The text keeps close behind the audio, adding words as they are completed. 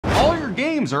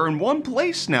games are in one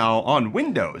place now on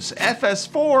Windows.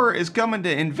 FS4 is coming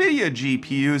to Nvidia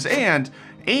GPUs, and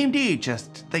AMD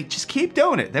they just keep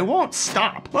doing it. They won't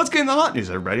stop. Let's get in the hot news,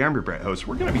 everybody. I'm your Brett host.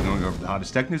 We're gonna be going over the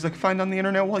hottest tech news I can find on the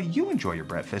internet while you enjoy your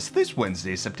breakfast this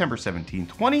Wednesday, September 17,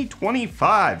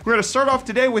 2025. We're gonna start off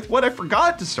today with what I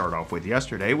forgot to start off with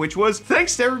yesterday, which was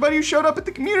thanks to everybody who showed up at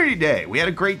the community day. We had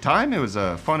a great time. It was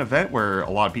a fun event where a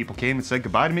lot of people came and said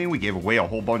goodbye to me. We gave away a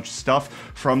whole bunch of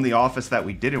stuff from the office that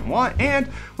we didn't want, and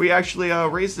we actually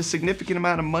raised a significant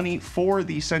amount of money for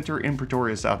the center in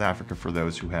Pretoria, South Africa, for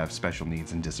those who have special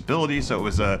needs and disabilities. So it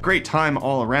was a great time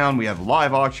all around. We had a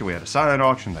live auction, we had a silent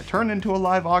auction that turned into a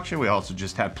live auction. We also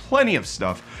just had plenty of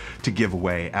stuff to give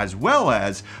away, as well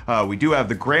as we do have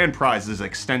the grand prizes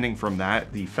extending from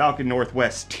that. The Falcon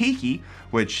Northwest Tiki,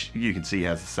 which you can see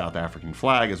has the South African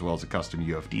flag, as well as a custom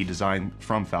UFD design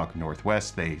from Falcon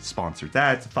Northwest. They sponsored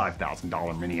that. It's a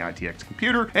 $5,000 mini ITX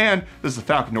computer. And this is the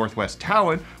Falcon Northwest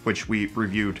Talon, which we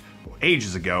reviewed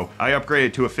ages ago. I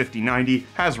upgraded to a 5090,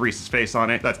 has Reese's face on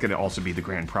it. That's gonna also be the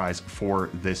grand prize for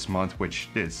this month, which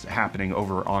is happening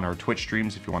over on our Twitch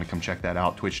streams. If you wanna come check that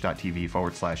out,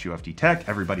 twitch.tv/UFD Tech.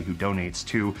 Everybody who donates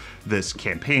to this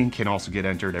campaign can also get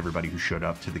entered. Everybody who showed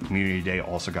up to the community day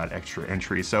also got extra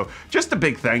entries. So just a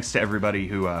big thanks to everybody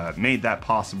who made that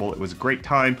possible. It was a great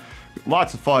time.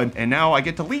 Lots of fun, and now I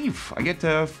get to leave. I get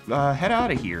to head out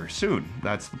of here soon.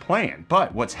 That's the plan.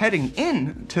 But what's heading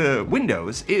into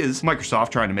Windows is Microsoft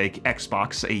trying to make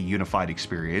Xbox a unified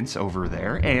experience over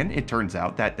there, and it turns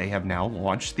out that they have now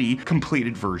launched the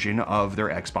completed version of their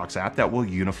Xbox app that will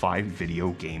unify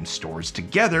video game stores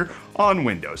together on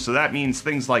Windows. So that means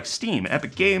things like Steam,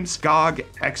 Epic Games, GOG,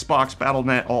 Xbox,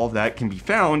 Battle.net, all of that can be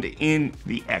found in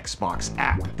the Xbox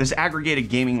app. This aggregated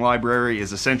gaming library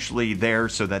is essentially there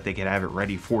so that they can have it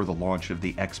ready for the launch of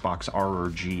the Xbox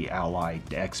ROG Ally,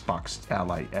 Xbox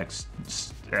Ally X,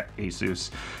 Asus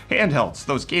handhelds,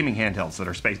 those gaming handhelds that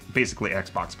are basically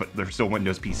Xbox, but they're still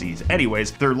Windows PCs.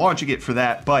 Anyways, they're launching it for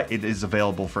that, but it is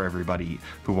available for everybody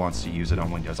who wants to use it on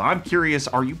Windows. I'm curious,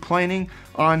 are you planning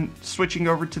on switching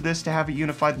over to this to have a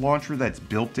unified launcher that's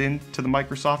built into the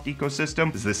Microsoft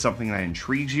ecosystem? Is this something that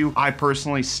intrigues you? I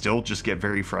personally still just get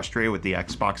very frustrated with the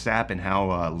Xbox app and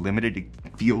how limited it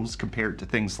feels compared to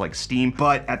things like Steam,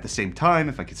 but at the same time,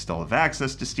 if I could still have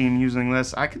access to Steam using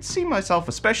this, I could see myself,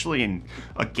 especially in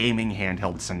a gaming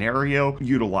handheld scenario,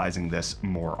 utilizing this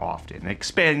more often,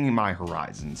 expanding my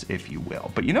horizons, if you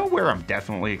will. But you know where I'm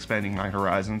definitely expanding my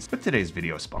horizons? With today's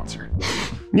video sponsor.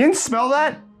 You didn't smell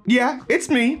that? Yeah, it's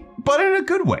me, but in a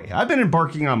good way. I've been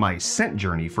embarking on my scent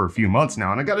journey for a few months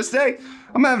now, and I gotta say,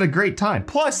 I'm having a great time.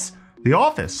 Plus, the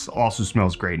office also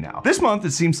smells great now. This month,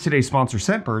 it seems today's sponsor,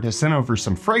 Scentbird, has sent over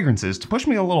some fragrances to push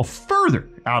me a little further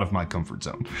out of my comfort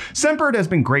zone. Scentbird has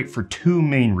been great for two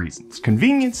main reasons: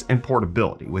 convenience and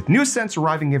portability. With new scents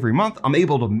arriving every month, I'm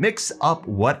able to mix up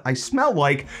what I smell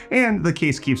like, and the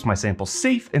case keeps my samples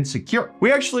safe and secure.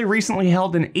 We actually recently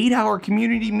held an 8-hour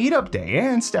community meetup day,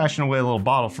 and stashing away a little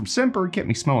bottle from Scentbird kept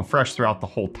me smelling fresh throughout the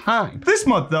whole time. This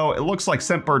month, though, it looks like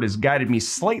Scentbird has guided me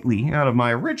slightly out of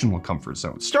my original comfort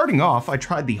zone. Starting off, I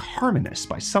tried the Harmonious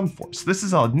by Sunforce. This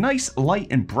is a nice, light,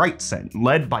 and bright scent,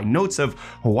 led by notes of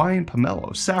Hawaiian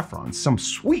pomelo, saffron, some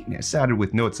sweetness added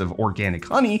with notes of organic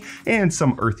honey, and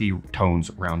some earthy tones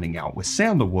rounding out with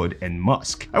sandalwood and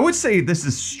musk. I would say this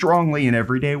is strongly an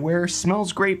everyday wear,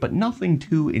 smells great, but nothing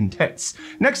too intense.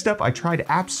 Next up, I tried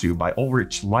Apsu by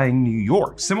Ulrich Lang, New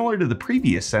York. Similar to the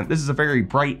previous scent, this is a very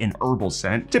bright and herbal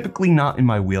scent, typically not in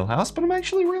my wheelhouse, but I'm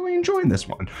actually really enjoying this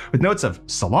one. With notes of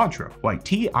cilantro, white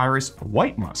tea, iris,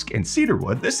 white musk, and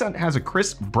cedarwood, this scent has a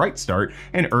crisp, bright start,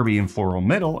 and herby and floral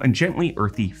middle, and gently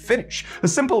earthy finish. A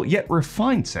simple yet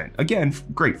refined scent, again,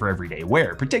 great for everyday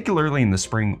wear, particularly in the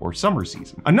spring or summer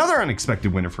season. Another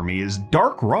unexpected winner for me is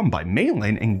Dark Rum by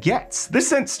Malin and Getz. This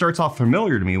scent starts off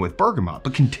familiar to me with bergamot,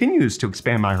 but continues to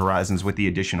expand my horizons with the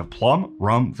addition of plum,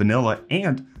 rum, vanilla,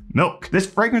 and milk. This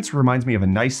fragrance reminds me of a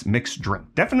nice mixed drink.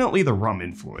 Definitely the rum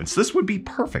influence. This would be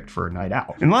perfect for a night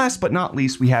out. And last but not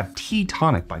least, we have Tea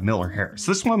Tonic by Miller Harris.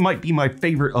 This one might be my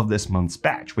favorite of this month's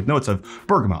batch. With notes of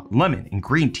bergamot, lemon, and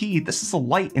green tea, this is a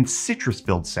light and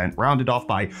citrus-filled scent rounded off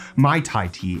by Mai Tai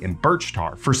tea and birch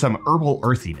tar for some herbal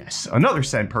earthiness. Another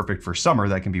scent perfect for summer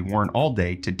that can be worn all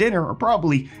day to dinner or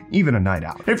probably even a night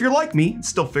out. If you're like me,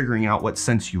 still figuring out what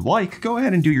scents you like, go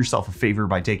ahead and do yourself a favor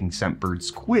by taking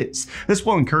Scentbird's quiz. This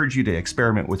will encourage you to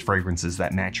experiment with fragrances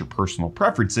that match your personal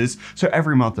preferences, so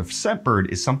every month of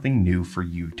Scentbird is something new for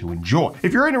you to enjoy.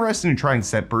 If you're interested in trying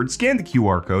Scentbird, scan the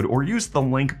QR code or use the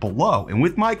link below, and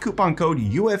with my coupon code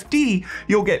UFD,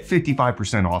 you'll get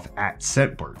 55% off at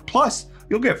Scentbird. Plus,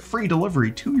 you'll get free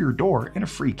delivery to your door and a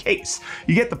free case.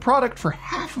 You get the product for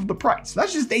half of the price.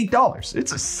 That's just $8.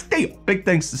 It's a steal. Big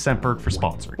thanks to Scentbird for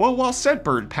sponsoring. Well, while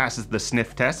Scentbird passes the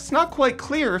sniff test, it's not quite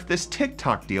clear if this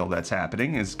TikTok deal that's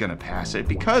happening is gonna pass it,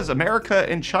 because America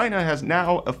and China has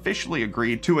now officially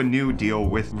agreed to a new deal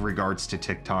with regards to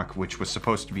TikTok, which was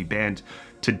supposed to be banned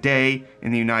today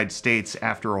in the United States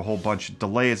after a whole bunch of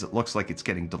delays. It looks like it's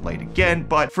getting delayed again,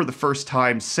 but for the first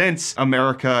time since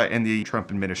America and the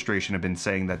Trump administration have been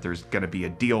saying that there's gonna be a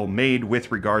deal made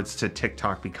with regards to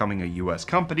TikTok becoming a US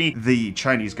company, the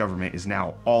Chinese government is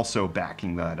now also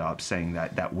backing that up, saying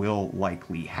that that will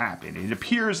likely happen. It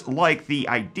appears like the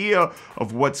idea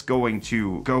of what's going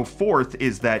to go forth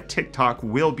is that TikTok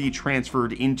will be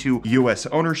transferred into US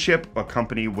ownership. A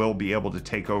company will be able to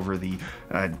take over the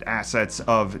assets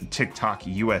of TikTok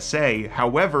USA.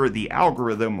 However, the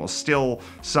algorithm will still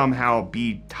somehow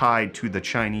be tied to the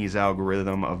Chinese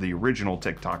algorithm of the original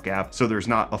TikTok app, so there's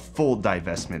not a full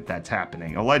divestment that's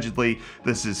happening. Allegedly,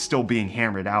 this is still being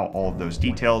hammered out, all of those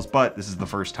details, but this is the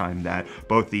first time that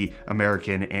both the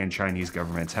American and Chinese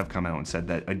governments have come out and said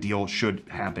that a deal should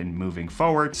happen moving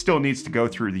forward. Still needs to go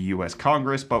through the US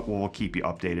Congress, but we'll keep you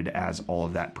updated as all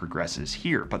of that progresses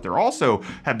here. But there also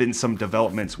have been some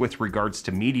developments with regards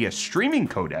to media streaming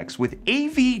codecs, with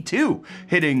AV2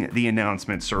 hitting the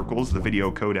announcement circles, the video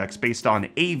codecs based on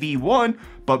AV1,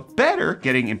 but better,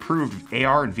 getting improved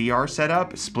AR and VR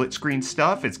setup, split screen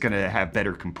stuff. It's gonna have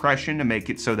better compression to make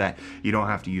it so that you don't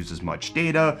have to use as much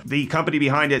data. The company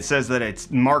behind it says that it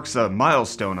marks a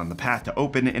milestone on the path to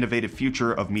open, innovative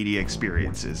future of media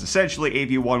experiences. Essentially,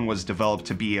 AV1 was developed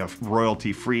to be a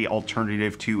royalty-free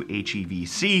alternative to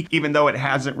HEVC. Even though it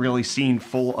hasn't really seen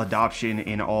full adoption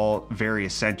in all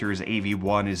various centers,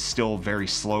 AV1 is still very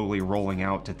slowly rolling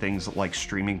out to things like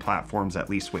streaming platforms, at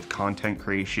least with content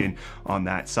creation on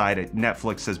that side.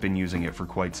 Netflix has been using it for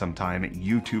quite some time.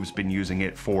 YouTube's been using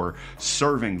it for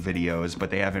serving videos,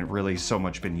 but they haven't really so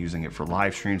much been using it for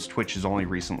live streams. Twitch has only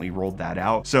recently rolled that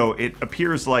out. So it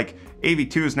appears like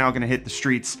AV2 is now going to hit the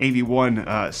streets.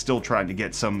 AV1 still trying to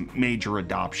get some major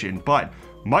adoption, but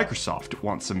Microsoft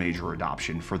wants some major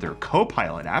adoption for their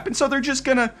Copilot app, and so they're just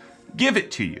gonna give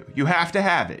it to you. You have to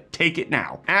have it. Take it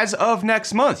now. As of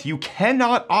next month, you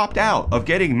cannot opt out of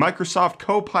getting Microsoft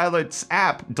Copilot's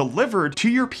app delivered to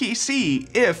your PC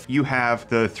if you have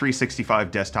the 365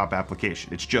 desktop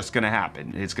application. It's just gonna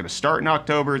happen. It's gonna start in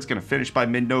October. It's gonna finish by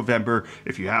mid-November.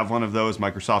 If you have one of those,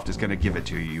 Microsoft is gonna give it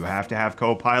to you. You have to have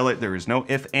Copilot. There is no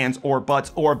ifs, ands, or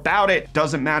buts or about it.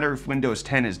 Doesn't matter if Windows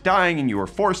 10 is dying and you were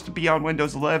forced to be on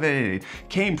Windows 11 and it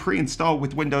came pre-installed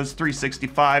with Windows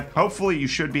 365. Hopefully you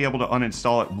should be able to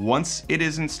uninstall it once it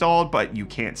is installed, but you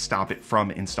can't stop it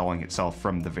from installing itself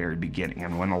from the very beginning.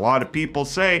 And when a lot of people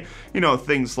say, you know,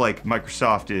 things like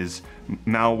Microsoft is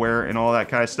malware and all that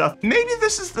kind of stuff, maybe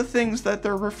this is the things that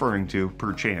they're referring to,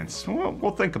 perchance.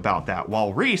 We'll think about that.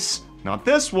 While Reece, not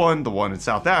this one, the one in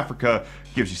South Africa,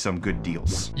 gives you some good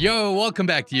deals. Yo, welcome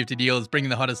back to UFD Deals, bringing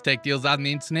the hottest tech deals out on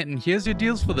the internet, and here's your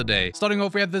deals for the day. Starting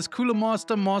off, we have this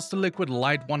Coolermaster Master Liquid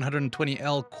Light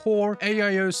 120L Core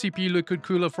AIO CPU liquid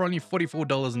cooler for only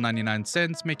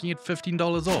 $44.99, making it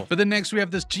 $15 off. But then next, we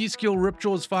have this G-Skill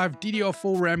Ripjaws 5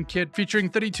 DDR4 RAM kit featuring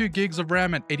 32 gigs of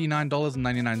RAM at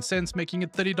 $89.99, making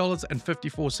it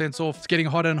 $30.54 off. It's getting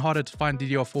hotter and hotter to find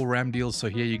DDR4 RAM deals, so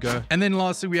here you go. And then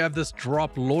lastly, we have this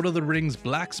Drop Lord of the Rings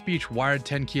Black Speech wired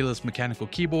 10 keyless mechanical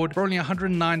keyboard for only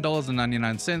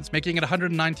 $109.99, making it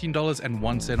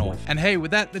 $119.01 off. And hey,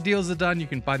 with that, the deals are done. You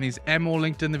can find these and more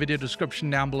linked in the video description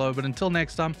down below. But until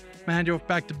next time, I'm gonna hand you off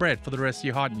back to Brett for the rest of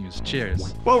your hot news.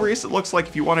 Cheers. Well, Reece, it looks like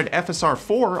if you wanted FSR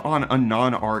 4 on a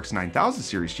non-RX 9000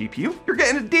 series GPU, you're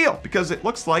getting a deal, because it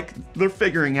looks like they're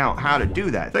figuring out how to do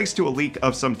that. Thanks to a leak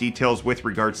of some details with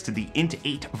regards to the Int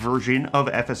 8 version of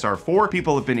FSR 4,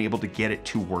 people have been able to get it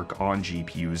to work on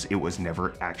GPUs it was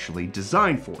never actually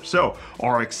designed for. So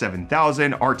RX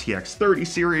 7000, RTX 30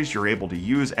 series, you're able to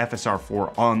use FSR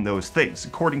 4 on those things.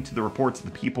 According to the reports of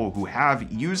the people who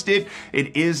have used it,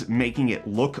 it is making it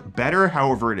look better.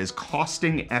 However, it is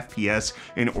costing FPS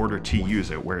in order to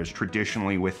use it, whereas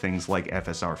traditionally with things like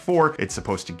FSR 4, it's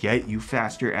supposed to get you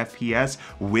faster FPS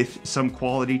with some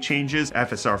quality changes.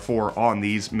 FSR 4 on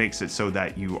these makes it so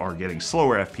that you are getting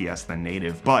slower FPS than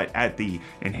native, but at the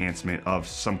enhancement of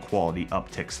some quality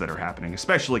upticks that are happening,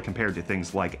 especially compared to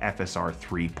things like FSR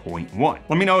 3.1.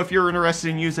 Let me know if you're interested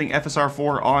in using FSR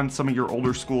 4 on some of your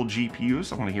older school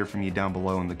GPUs. I want to hear from you down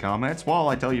below in the comments, while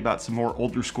I tell you about some more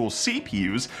older school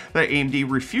CPUs that AMD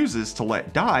refuses to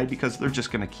let die because they're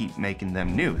just going to keep making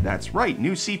them new. That's right,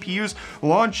 new CPUs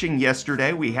launching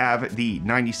yesterday. We have the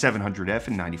 9700F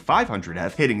and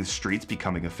 9500F hitting the streets,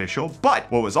 becoming official.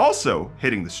 But what was also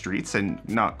hitting the streets and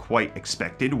not quite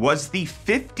expected was the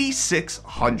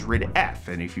 5600F.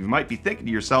 And if you might be thinking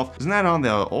to yourself, isn't that on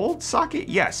the old socket?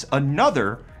 Yes,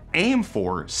 another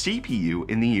AM4 CPU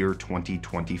in the year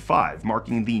 2025,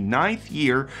 marking the 9th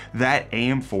year that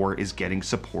AM4 is getting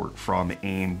support from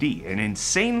AMD. An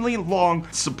insanely long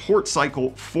support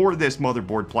cycle for this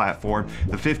motherboard platform.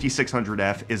 The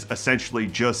 5600F is essentially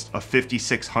just a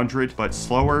 5600, but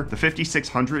slower. The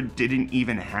 5600 didn't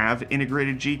even have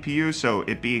integrated GPU, so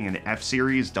it being an F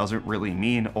series doesn't really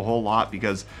mean a whole lot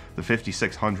because the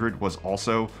 5600 was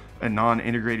also a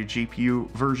non-integrated GPU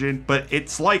version, but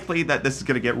it's likely that this is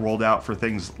going to get rolled out for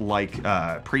things like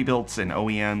pre-builts and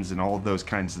OEMs and all of those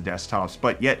kinds of desktops,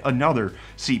 but yet another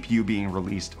CPU being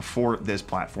released for this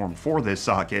platform, for this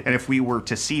socket. And if we were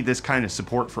to see this kind of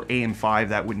support for AM5,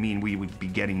 that would mean we would be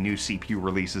getting new CPU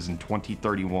releases in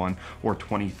 2031 or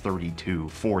 2032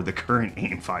 for the current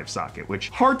AM5 socket, which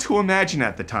hard to imagine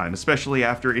at the time, especially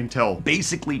after Intel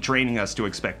basically training us to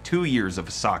expect 2 years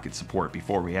of socket support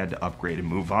before we had to upgrade and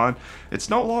move on. It's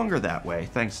no longer that way,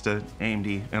 thanks to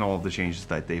AMD and all of the changes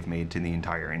that they've made to the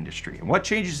entire industry. And what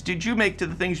changes did you make to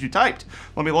the things you typed?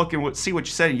 Let me look and see what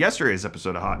you said in yesterday's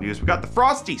episode of Hot News. We got the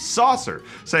Frosty Saucer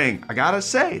saying, I gotta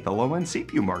say, the low-end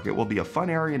CPU market will be a fun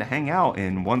area to hang out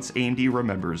in once AMD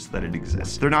remembers that it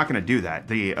exists. They're not gonna do that.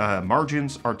 The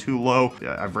margins are too low.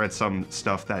 I've read some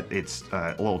stuff that it's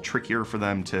a little trickier for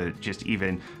them to just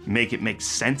even make it make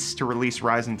sense to release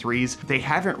Ryzen 3s. They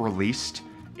haven't released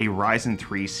a Ryzen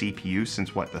 3 CPU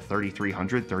since what, the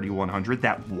 3300, 3100,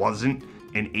 that wasn't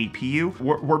an APU.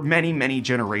 We're many, many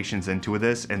generations into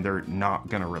this, and they're not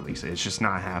gonna release it. It's just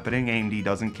not happening. AMD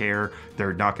doesn't care.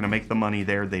 They're not gonna make the money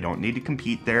there. They don't need to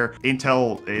compete there.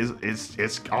 Intel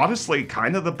is honestly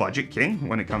kind of the budget king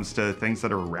when it comes to things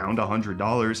that are around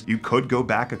 $100. You could go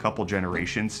back a couple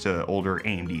generations to older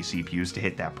AMD CPUs to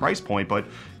hit that price point, but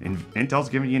Intel's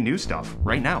giving you new stuff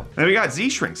right now. And we got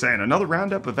Z-Shrink saying, another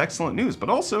roundup of excellent news, but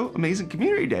also amazing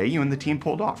community day you and the team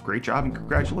pulled off. Great job and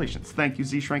congratulations. Thank you,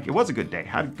 Z-Shrink. It was a good day.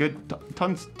 Had a good,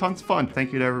 tons of fun.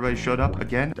 Thank you to everybody who showed up.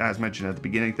 Again, as mentioned at the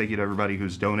beginning, thank you to everybody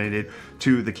who's donated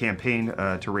to the campaign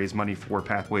to raise money for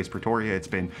Pathways Pretoria. It's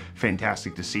been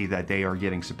fantastic to see that they are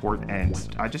getting support,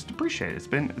 and I just appreciate it.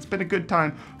 It's been a good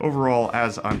time overall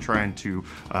as I'm trying to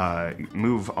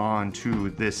move on to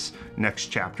this next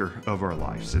chapter of our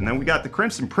lives. And then we got the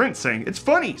Crimson Prince saying, it's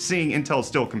funny seeing Intel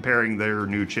still comparing their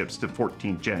new chips to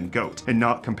 14th gen GOAT and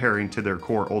not comparing to their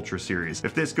Core Ultra series.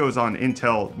 If this goes on,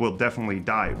 Intel will definitely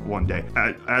die one day.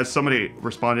 As somebody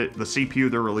responded, the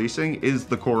CPU they're releasing is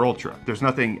the Core Ultra. There's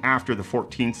nothing after the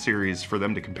 14th series for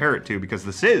them to compare it to because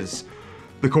this is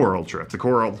the Core Ultra, the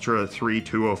Core Ultra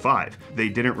 3205. They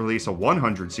didn't release a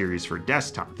 100 series for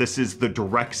desktop. This is the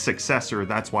direct successor.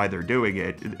 That's why they're doing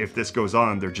it. If this goes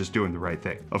on, they're just doing the right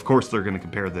thing. Of course, they're going to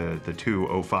compare the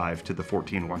 205 to the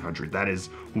 14100. That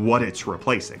is what it's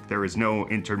replacing. There is no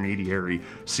intermediary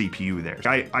CPU there.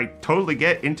 I totally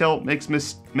get Intel makes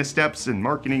missteps and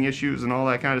marketing issues and all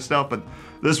that kind of stuff, but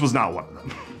this was not one of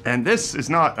them. And this is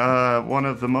not one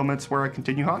of the moments where I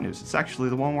continue Hot News. It's actually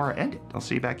the one where I end it. I'll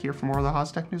see you back here for more of the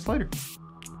Hot Tech News later.